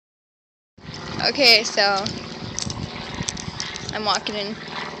Okay, so I'm walking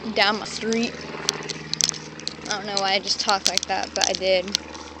down my street. I don't know why I just talked like that, but I did.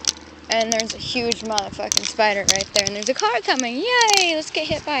 And there's a huge motherfucking spider right there, and there's a car coming. Yay! Let's get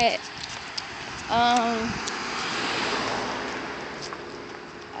hit by it. Oh,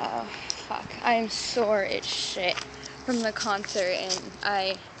 fuck. I am sore as shit from the concert, and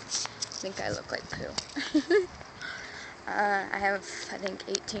I think I look like poo. I have, I think,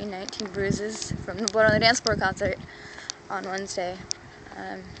 18, 19 bruises from the Blood on the Dance Floor concert on Wednesday.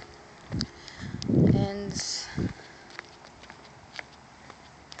 And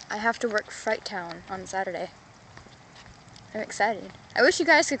I have to work Fright Town on Saturday. I'm excited. I wish you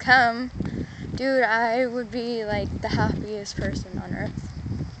guys could come. Dude, I would be like the happiest person on earth.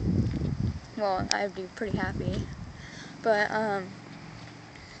 Well, I'd be pretty happy. But,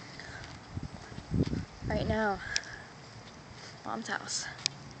 right now, Mom's house.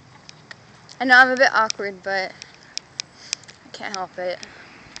 I know I'm a bit awkward, but I can't help it.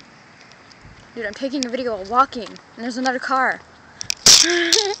 Dude, I'm taking a video while walking, and there's another car.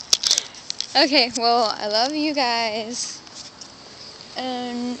 Okay, well, I love you guys.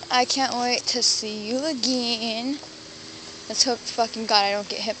 And I can't wait to see you again. Let's hope to fucking God I don't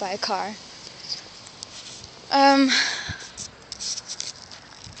get hit by a car.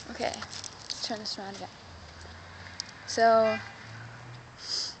 Okay, let's turn this around again. So,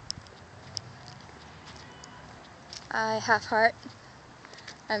 I half heart.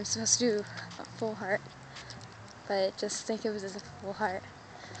 I'm supposed to do a full heart, but just think of it as a full heart.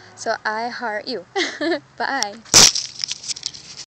 So I heart you. Bye.